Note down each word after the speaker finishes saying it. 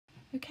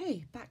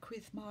Okay, back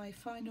with my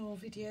final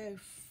video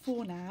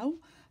for now.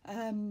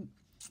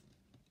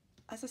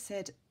 As I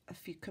said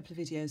a couple of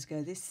videos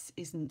ago, this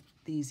isn't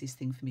the easiest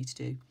thing for me to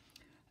do.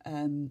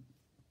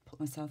 Put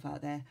myself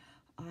out there.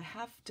 I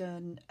have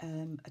done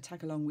a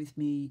tag along with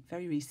me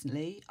very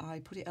recently. I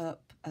put it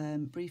up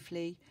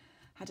briefly,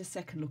 had a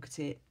second look at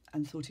it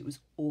and thought it was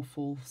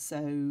awful,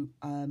 so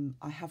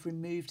I have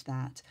removed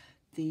that.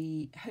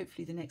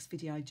 Hopefully the next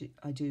video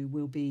I do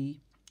will be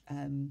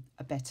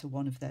a better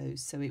one of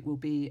those, so it will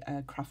be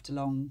a craft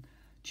along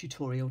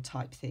tutorial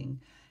type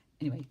thing.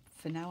 Anyway,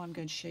 for now I'm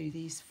going to show you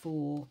these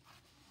 4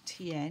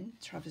 TN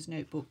Traveller's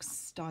Notebook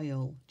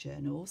style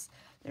journals.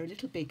 They're a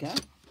little bigger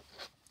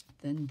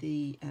than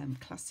the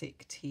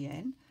classic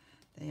TN.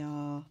 They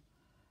are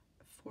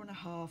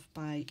 4.5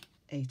 by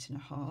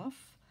 8.5.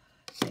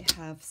 They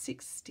have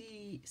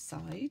 60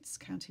 sides,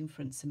 counting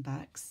fronts and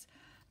backs,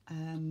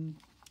 and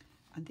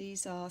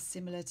these are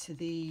similar to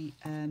the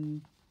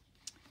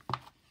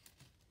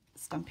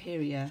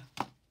Stamperia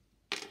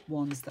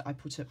ones that I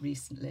put up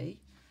recently.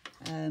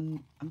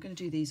 I'm going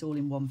to do these all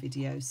in one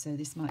video, so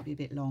this might be a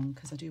bit long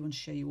because I do want to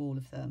show you all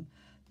of them.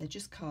 They're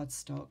just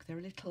cardstock. They're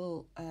a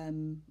little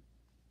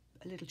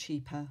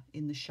cheaper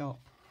in the shop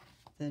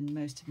than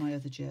most of my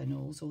other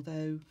journals,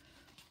 although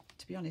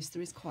to be honest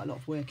there is quite a lot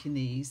of work in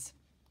these,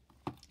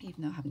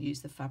 even though I haven't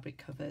used the fabric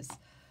covers.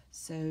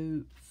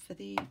 So for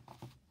the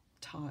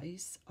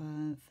ties,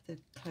 for the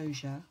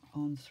closure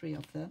on 3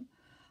 of them,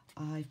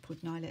 I've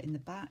put nylet in the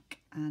back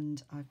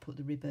and I've put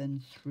the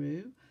ribbon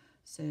through.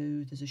 So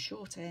there's a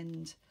short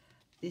end,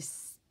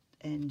 this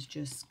end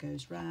just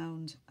goes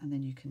round, and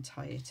then you can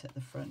tie it at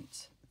the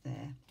front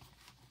there.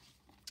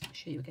 I'll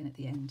show you again at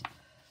the end.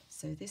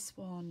 So this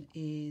one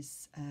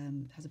is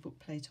has a book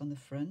plate on the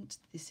front.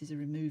 This is a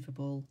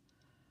removable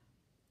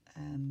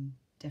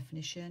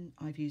definition.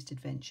 I've used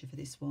Adventure for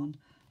this one.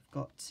 I've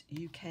got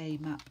UK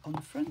map on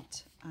the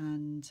front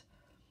and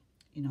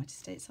United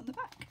States on the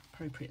back,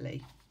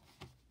 appropriately.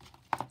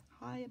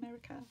 Hi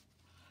America.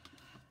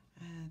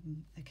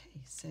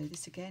 Okay, so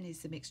this again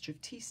is a mixture of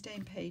tea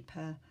stain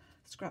paper,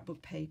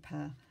 scrapbook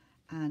paper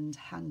and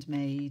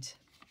handmade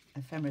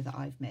ephemera that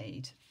I've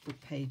made, book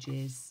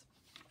pages.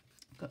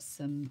 I've got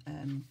some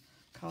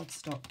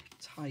cardstock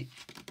type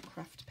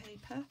craft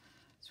paper.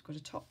 So we've got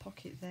a top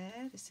pocket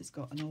there. This has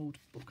got an old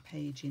book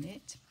page in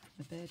it,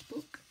 a bird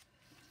book.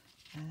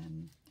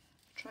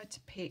 Tried to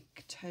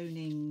pick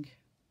toning.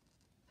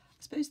 I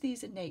suppose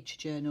these are nature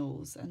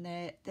journals, and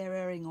they're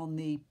erring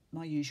on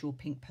my usual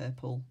pink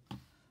purple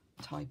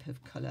type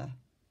of colour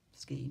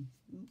scheme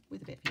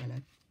with a bit of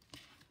yellow.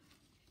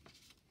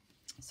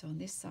 So on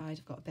this side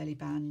I've got belly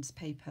bands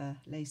paper,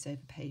 lace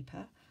over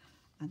paper,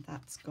 and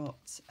that's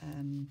got I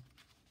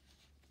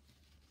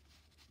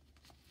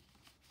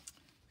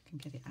can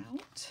get it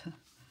out.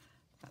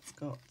 That's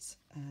got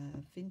a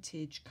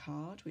vintage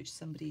card which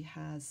somebody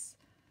has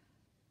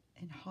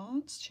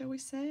enhanced, shall we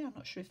say. I'm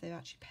not sure if they've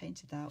actually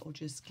painted that or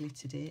just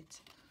glittered it.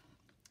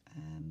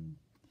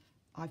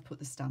 I've put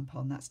the stamp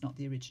on, that's not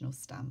the original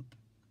stamp,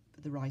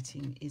 but the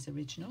writing is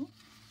original.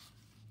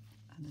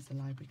 And there's a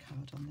library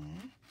card on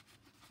there.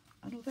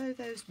 And although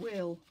those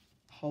will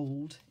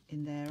hold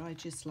in there, I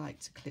just like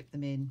to clip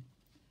them in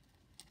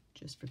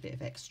just for a bit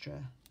of extra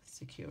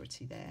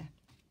security there.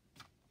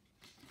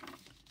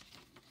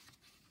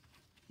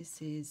 This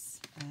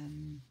is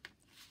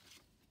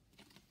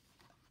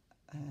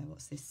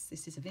what's this?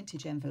 This is a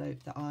vintage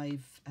envelope that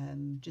I've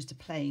just a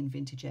plain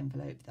vintage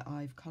envelope that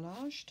I've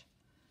collaged.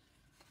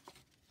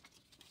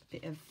 A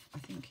bit of, I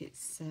think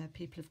it's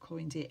people have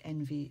coined it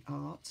envy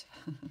art.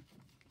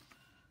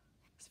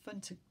 It's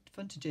fun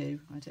to do.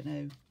 I don't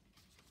know,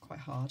 quite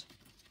hard.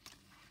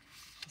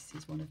 This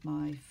is one of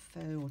my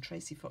faux, or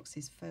Tracy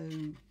Fox's faux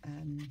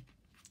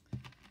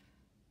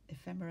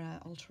ephemera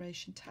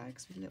alteration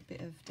tags with a little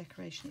bit of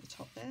decoration at the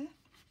top there.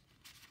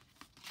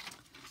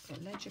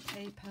 Got ledger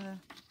paper.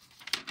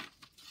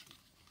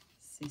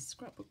 This is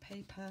scrapbook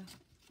paper.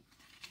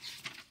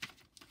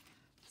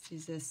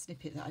 This is a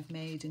snippet that I've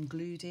made and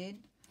glued in.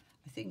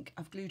 I think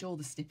I've glued all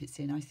the snippets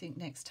in. I think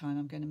next time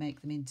I'm going to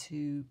make them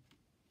into,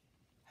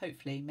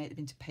 hopefully make them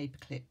into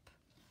paperclip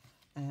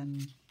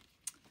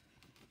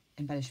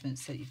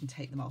embellishments so that you can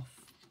take them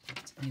off.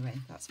 But anyway,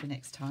 that's for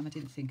next time. I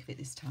didn't think of it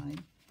this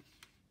time.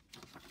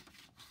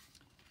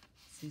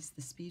 This is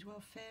the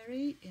Speedwell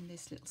Fairy in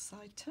this little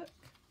side tuck.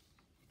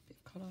 Bit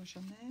of collage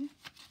on there.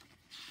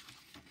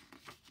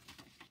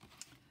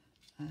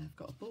 I've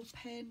got a ball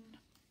pen,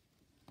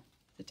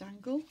 the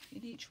dangle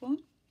in each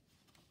one,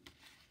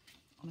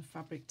 on a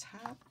fabric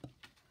tab.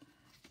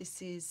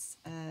 This is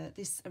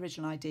this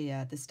original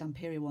idea, the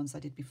Stamperia ones I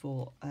did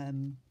before.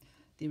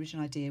 The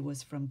original idea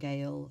was from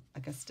Gail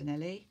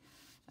Augustinelli,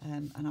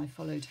 and I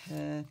followed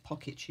her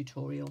pocket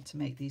tutorial to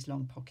make these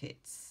long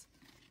pockets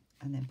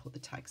and then put the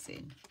tags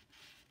in.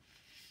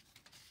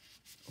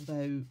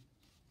 Although,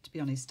 to be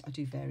honest, I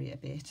do vary it a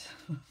bit.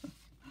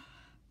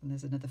 And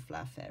there's another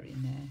flower fairy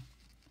in there,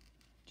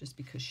 just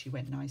because she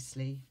went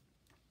nicely.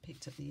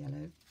 Picked up the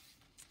yellow.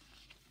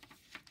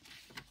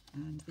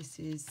 And this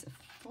is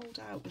fold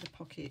out with a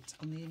pocket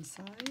on the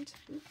inside.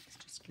 Oops, it's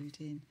just glued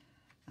in.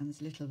 And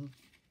there's a little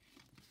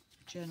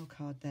journal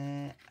card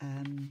there.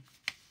 A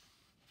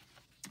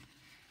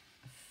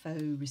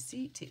faux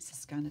receipt. It's a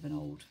scan of an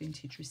old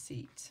vintage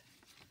receipt.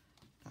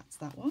 That's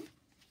that one.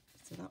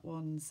 So that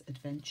one's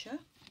adventure.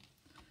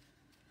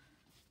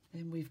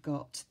 Then we've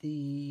got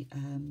the,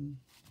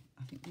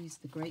 I think these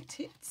are the great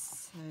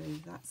tits. So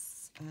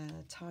that's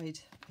tied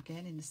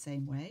again in the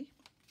same way.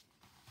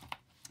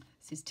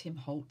 This is Tim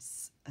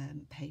Holtz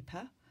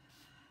paper,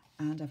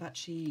 and I've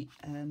actually,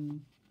 I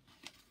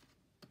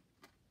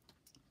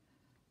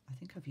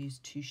think I've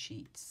used 2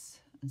 sheets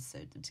and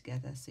sewed them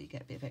together, so you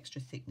get a bit of extra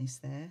thickness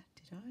there.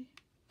 Did I?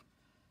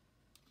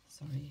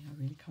 Sorry, I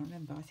really can't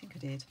remember. I think I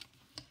did.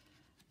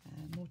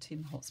 More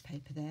Tim Holtz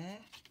paper there.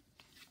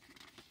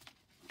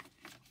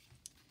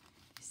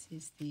 This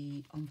is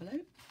the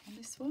envelope on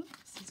this one.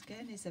 This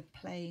again is a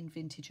plain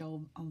vintage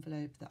old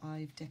envelope that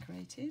I've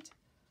decorated.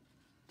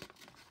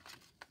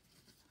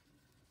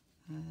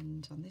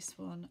 And on this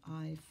one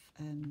I've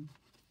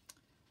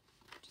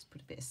just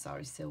put a bit of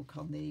sari silk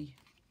on the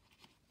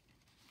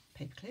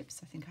paper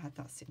clips. I think I had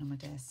that sitting on my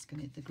desk,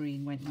 and the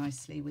green went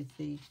nicely with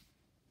the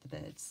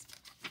birds.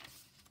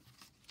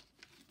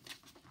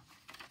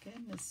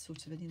 Again, there's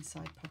sort of an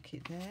inside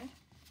pocket there.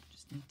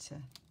 Just need to,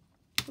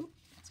 oh,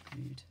 it's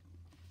glued.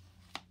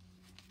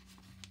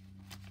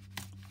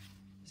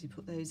 So you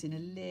put those in a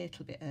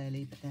little bit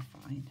early, but they're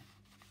fine.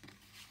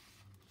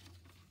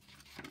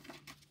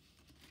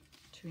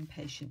 Too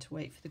impatient to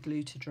wait for the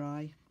glue to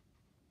dry.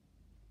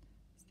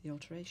 It's the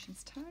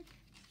alterations tag.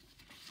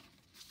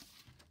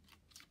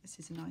 This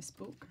is a nice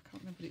book. I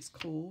can't remember what it's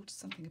called.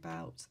 Something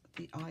about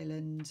the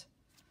island,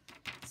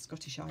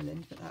 Scottish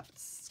island, but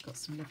that's got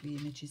some lovely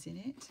images in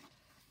it.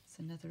 It's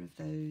another of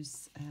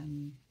those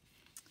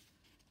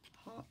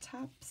heart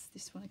tabs.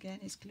 This one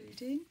again is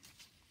glued in.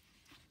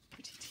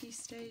 Pretty tea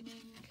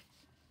staining.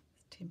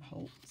 Tim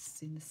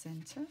Holtz in the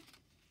centre.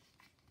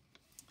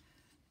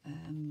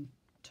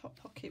 Top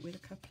pocket with a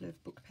couple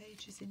of book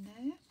pages in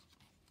there.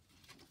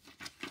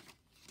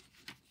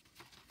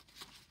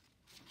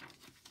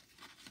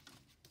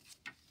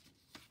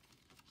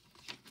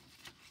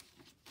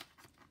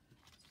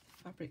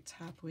 Fabric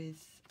tab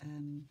with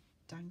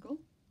dangle.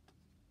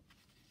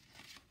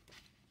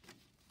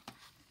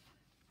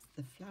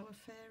 The flower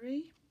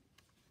fairy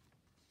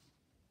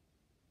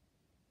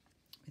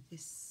with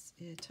this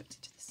tucked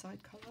into the side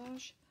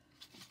collage,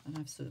 and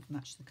I've sort of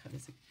matched the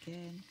colours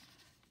again.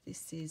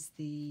 This is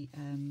the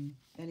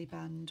belly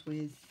band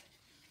with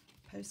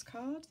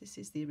postcard. This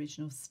is the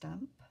original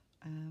stamp.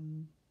 I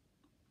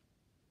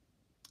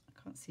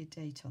can't see a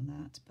date on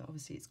that, but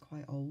obviously it's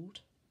quite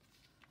old.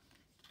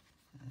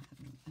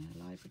 And a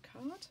library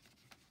card.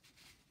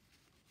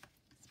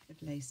 There's a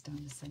bit of lace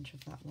down the centre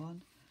of that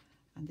one.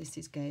 And this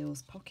is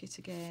Gail's pocket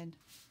again.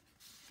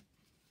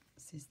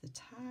 This is the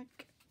tag.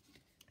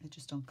 They're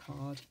just on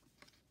card.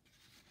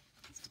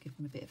 Just to give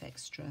them a bit of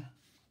extra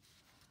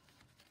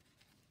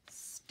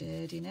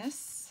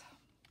sturdiness.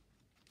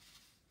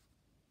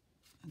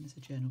 And there's a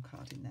journal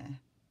card in there.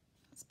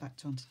 That's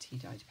backed onto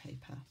tea-dyed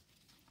paper.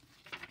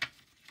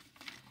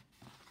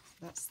 So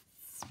that's,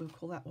 we'll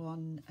call that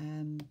one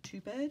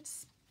Two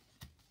Birds.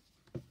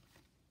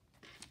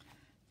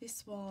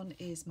 This one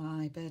is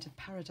my Bird of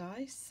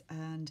Paradise,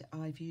 and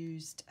I've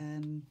used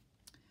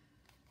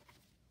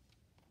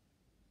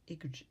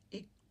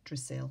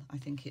Yggdrasil, I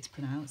think it's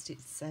pronounced.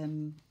 It's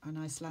an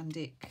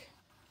Icelandic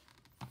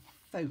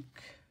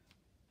folk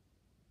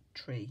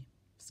tree,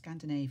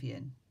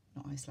 Scandinavian,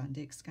 not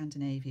Icelandic,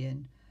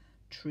 Scandinavian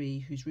tree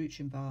whose roots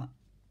and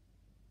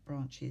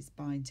branches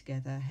bind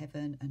together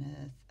heaven and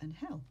earth and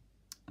hell.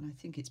 And I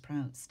think it's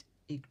pronounced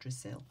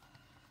Yggdrasil.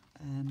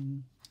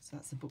 So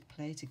that's a book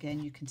plate.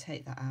 Again, you can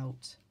take that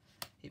out.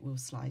 It will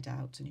slide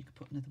out and you can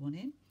put another one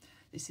in.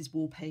 This is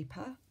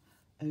wallpaper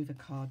over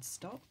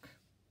cardstock.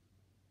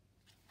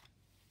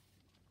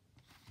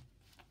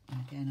 And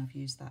again, I've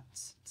used that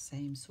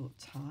same sort of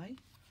tie.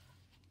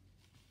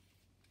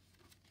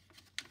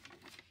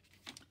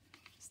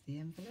 It's the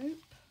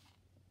envelope.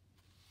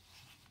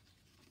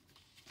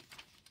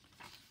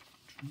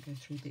 Try and go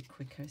through a bit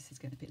quicker. This is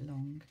getting a bit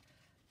long.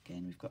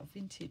 Again, we've got a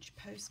vintage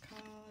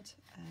postcard.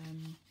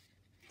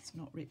 It's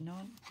not written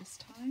on this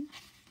time.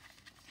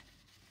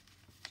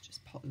 It's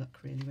just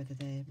potluck really, whether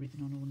they're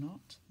written on or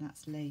not. And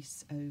that's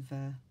lace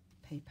over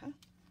paper.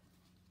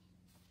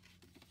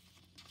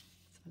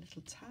 So a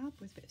little tab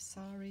with a bit of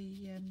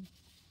sari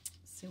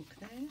silk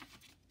there.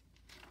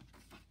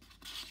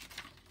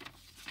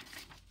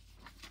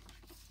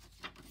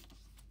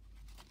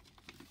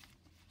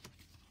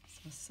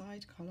 So a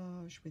side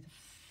collage with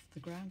the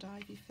ground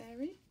ivy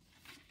fairy.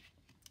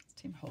 It's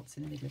Tim Holtz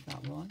in the middle of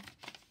that one.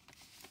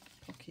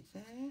 Pocket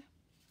there.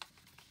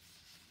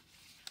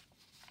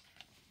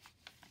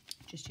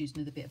 Just use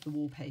another bit of the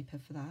wallpaper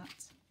for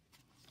that.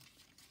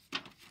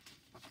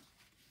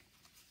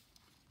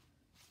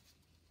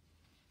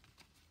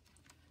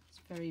 It's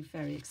very,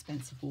 very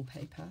expensive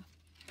wallpaper.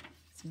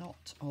 It's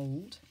not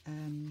old.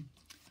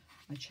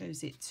 I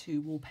chose it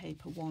to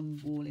wallpaper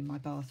one wall in my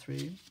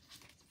bathroom.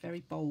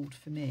 very bold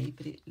for me,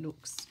 but it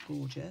looks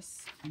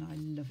gorgeous and I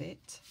love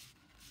it.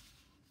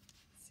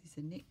 This is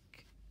a nick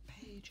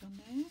page on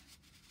there.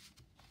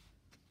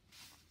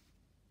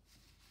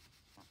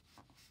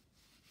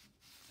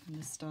 And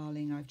the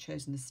starling, I've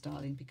chosen the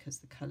starling because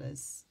the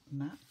colours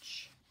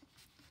match.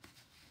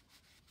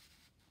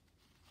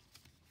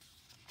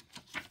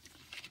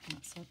 And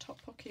that's our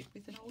top pocket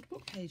with an old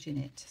book page in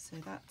it. So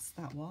that's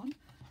that one.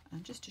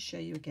 And just to show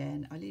you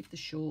again, I leave the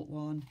short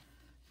one,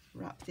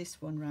 wrap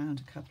this one round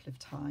a couple of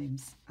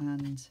times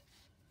and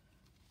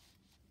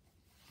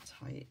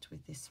tie it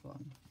with this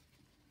one.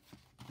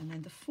 And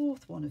then the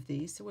fourth one of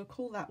these, so we'll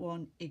call that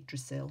one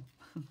Yggdrasil.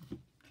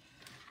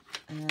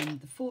 And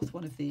the fourth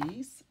one of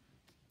these,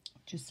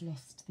 just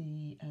lost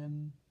the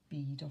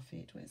bead off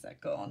it. Where's that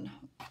gone?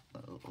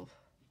 Oh,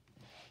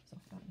 it's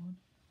off that one.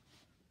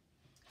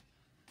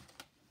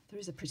 There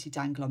is a pretty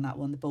dangle on that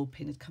one. The bulb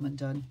pin had come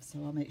undone, so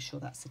I'll make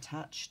sure that's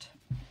attached.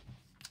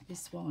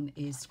 This one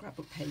is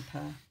scrapbook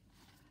paper,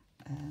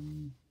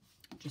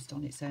 just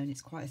on its own.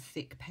 It's quite a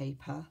thick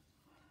paper.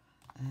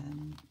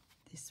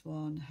 This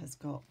one has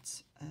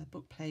got a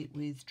book plate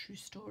with True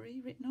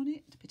Story written on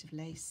it, a bit of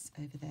lace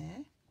over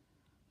there.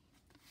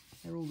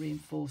 They're all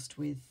reinforced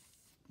with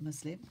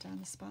muslin down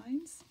the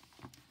spines.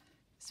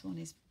 This one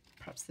is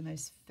perhaps the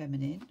most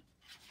feminine.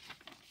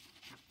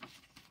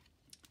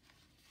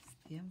 It's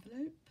the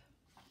envelope.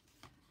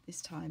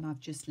 This time I've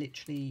just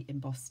literally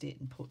embossed it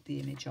and put the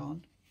image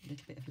on. A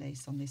little bit of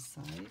lace on this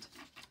side.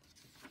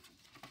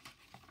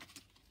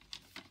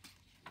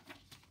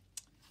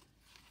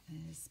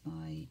 There's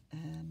my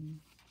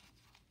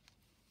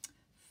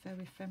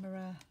faux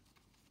ephemera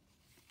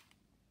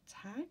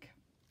tag.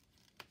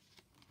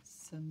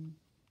 Some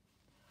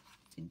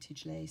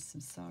vintage lace,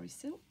 some sari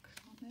silk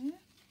on there.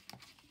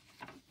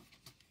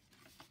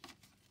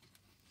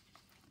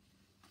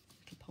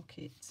 Little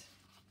pocket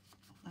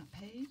on that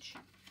page.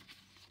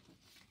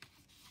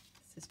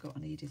 This has got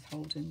an Edith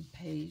Holden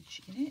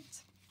page in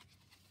it.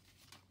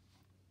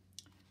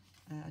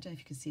 I don't know if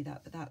you can see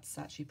that, but that's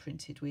actually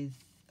printed with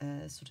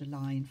sort of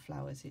line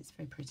flowers. It's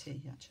very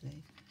pretty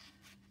actually.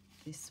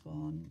 This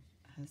one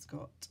has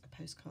got a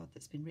postcard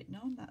that's been written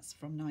on. That's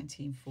from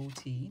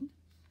 1914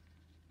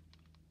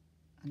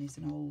 and is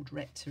an old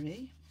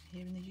rectory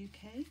here in the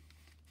UK.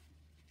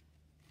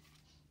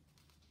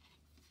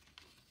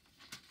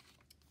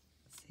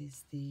 This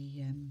is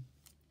the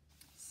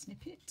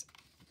snippet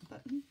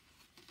button.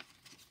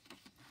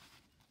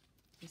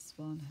 This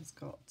one has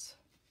got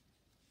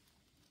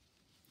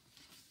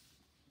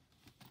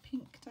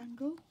pink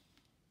dangle.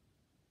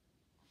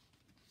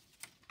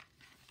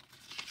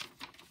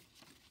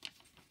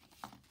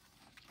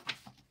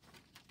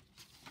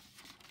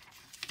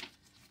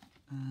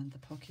 And the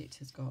pocket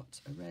has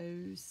got a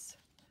rose.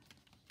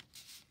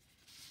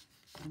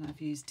 And I've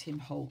used Tim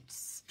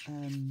Holt's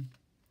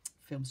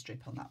film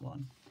strip on that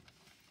one.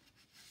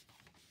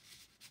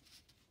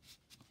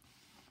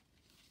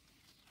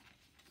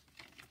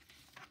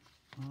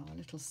 Our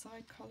little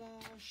side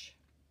collage,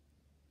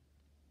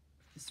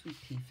 the sweet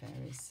pea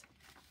fairies.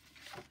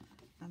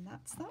 And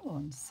that's that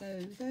one. So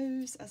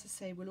those, as I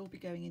say, will all be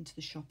going into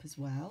the shop as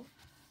well,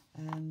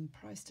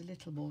 priced a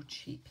little more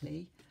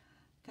cheaply.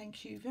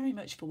 Thank you very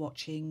much for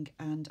watching,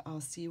 and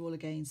I'll see you all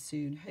again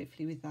soon,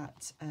 hopefully with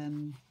that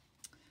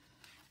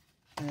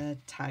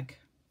tag.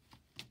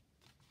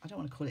 I don't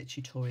want to call it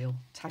tutorial,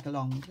 tag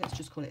along. Let's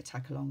just call it a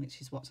tag along, which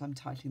is what I'm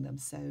titling them.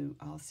 So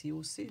I'll see you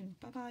all soon.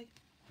 Bye bye.